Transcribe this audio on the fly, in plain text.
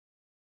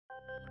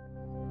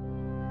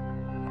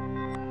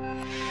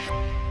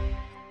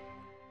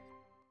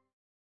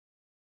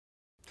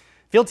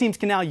Field teams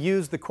can now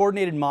use the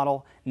coordinated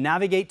model,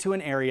 navigate to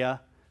an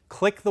area,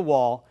 click the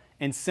wall,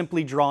 and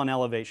simply draw an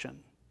elevation.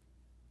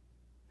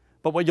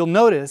 But what you'll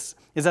notice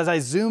is as I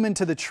zoom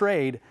into the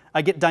trade,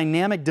 I get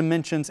dynamic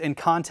dimensions and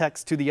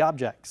context to the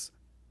objects.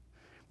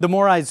 The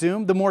more I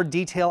zoom, the more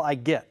detail I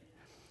get.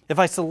 If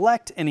I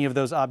select any of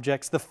those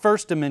objects, the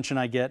first dimension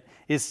I get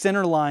is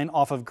center line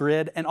off of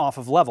grid and off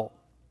of level.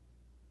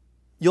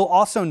 You'll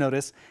also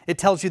notice it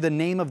tells you the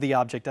name of the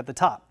object at the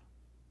top.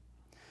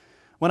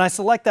 When I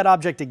select that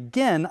object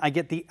again, I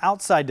get the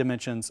outside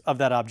dimensions of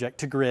that object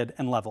to grid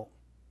and level.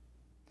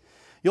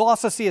 You'll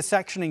also see a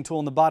sectioning tool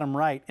in the bottom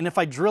right, and if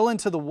I drill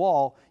into the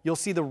wall, you'll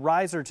see the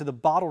riser to the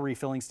bottle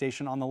refilling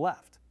station on the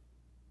left.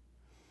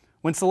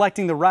 When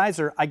selecting the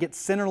riser, I get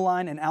center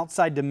line and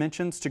outside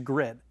dimensions to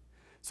grid,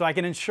 so I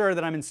can ensure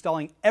that I'm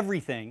installing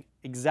everything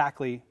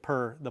exactly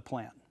per the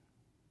plan.